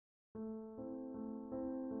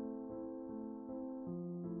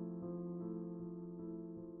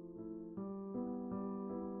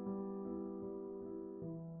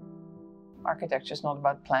architecture is not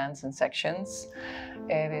about plans and sections.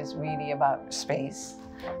 It is really about space.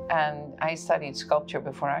 And I studied sculpture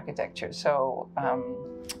before architecture, so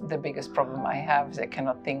the biggest problem I have is I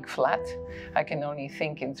cannot think flat. I can only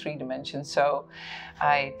think in 3 dimensions, so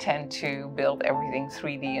I tend to build everything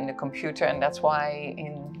 3D in the computer, and that's why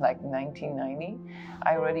in like 1990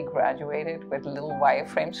 I already graduated with little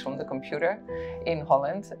wireframes from the computer in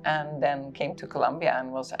Holland, and then came to Columbia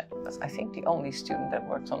and was I think the only student that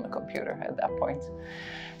worked on the computer at that point.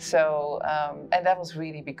 So, and that was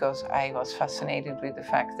really because I was fascinated with the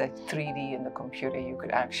fact that 3D in the computer you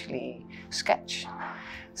could actually sketch.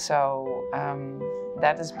 So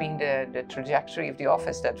that has been the trajectory of the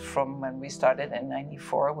office, that from when we started in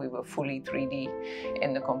 '94 we were fully 3D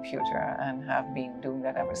in the computer and have been doing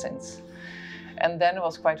that ever since. And then it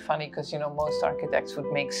was quite funny because, you know, most architects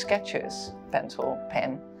would make sketches, pencil,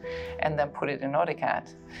 pen, and then put it in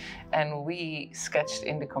AutoCAD. And we sketched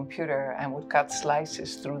in the computer and would cut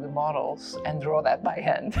slices through the models and draw that by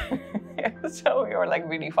hand. So we were like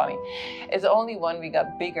really funny. It's only when we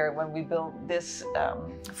got bigger, when we built this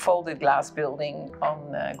folded glass building on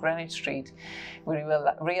Greenwich Street, we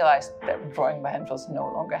realized that drawing by hand was no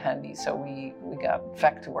longer handy. So we got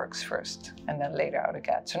Vectorworks first and then later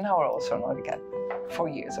AutoCAD. So now we're also on AutoCAD. 4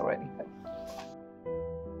 years already.